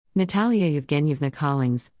Natalia Yevgenyevna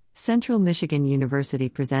Collings, Central Michigan University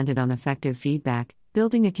presented on effective feedback,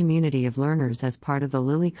 building a community of learners as part of the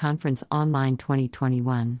Lilly Conference Online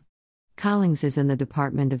 2021. Collings is in the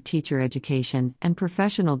Department of Teacher Education and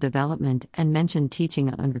Professional Development and mentioned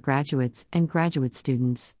teaching undergraduates and graduate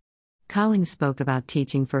students. Collings spoke about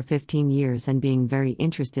teaching for 15 years and being very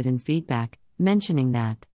interested in feedback, mentioning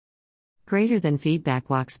that greater than feedback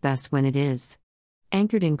works best when it is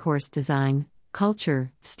anchored in course design,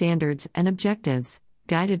 culture, standards, and objectives,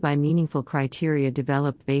 guided by meaningful criteria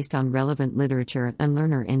developed based on relevant literature and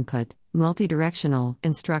learner input, multidirectional,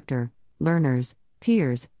 instructor, learners,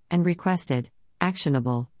 peers, and requested,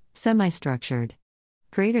 actionable, semi-structured.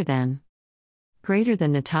 Greater than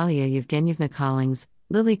Natalia Yevgenyevna Collings,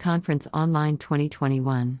 Lilly Conference Online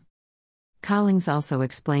 2021. Collings also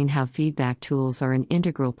explained how feedback tools are an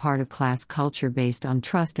integral part of class culture based on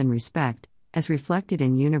trust and respect, as reflected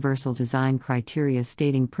in Universal Design Criteria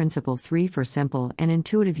stating Principle 3 for simple and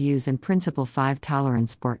intuitive use and Principle 5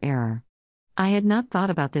 tolerance for error. I had not thought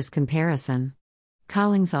about this comparison.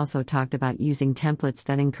 Collings also talked about using templates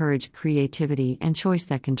that encourage creativity and choice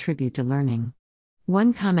that contribute to learning.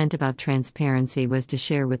 One comment about transparency was to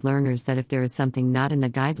share with learners that if there is something not in the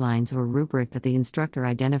guidelines or rubric that the instructor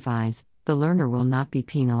identifies, the learner will not be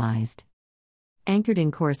penalized. Anchored in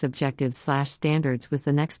course objectives/standards was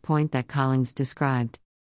the next point that Collings described.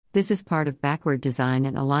 This is part of backward design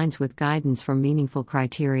and aligns with guidance from meaningful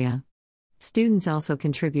criteria. Students also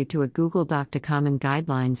contribute to a Google Doc to common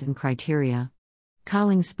guidelines and criteria.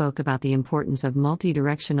 Collings spoke about the importance of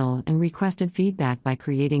multidirectional and requested feedback by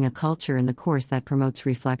creating a culture in the course that promotes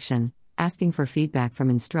reflection, asking for feedback from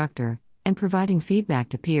instructor, and providing feedback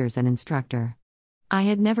to peers and instructor. I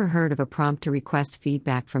had never heard of a prompt to request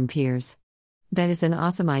feedback from peers. That is an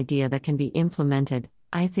awesome idea that can be implemented,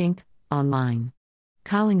 I think, online.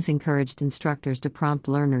 Collings encouraged instructors to prompt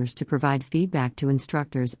learners to provide feedback to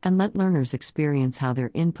instructors and let learners experience how their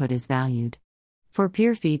input is valued. For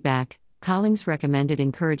peer feedback, Collings recommended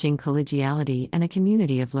encouraging collegiality and a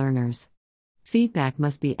community of learners. Feedback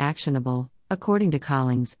must be actionable, according to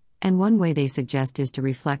Collings, and one way they suggest is to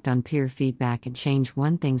reflect on peer feedback and change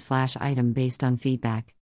one thing/item based on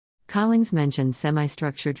feedback. Collings mentioned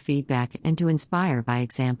semi-structured feedback and to inspire by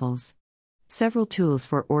examples. Several tools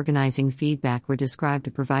for organizing feedback were described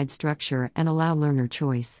to provide structure and allow learner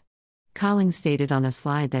choice. Collings stated on a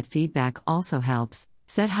slide that feedback also helps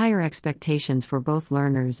set higher expectations for both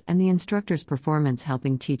learners and the instructor's performance,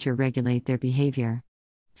 helping teacher regulate their behavior.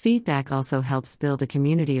 Feedback also helps build a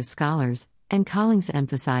community of scholars, and Collings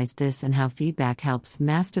emphasized this and how feedback helps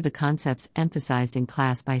master the concepts emphasized in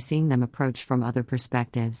class by seeing them approached from other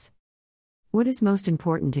perspectives. What is most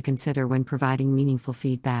important to consider when providing meaningful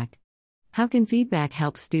feedback? How can feedback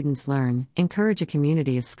help students learn, encourage a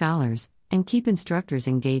community of scholars, and keep instructors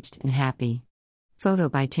engaged and happy? Photo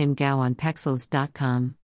by Tim Gao on Pexels.com.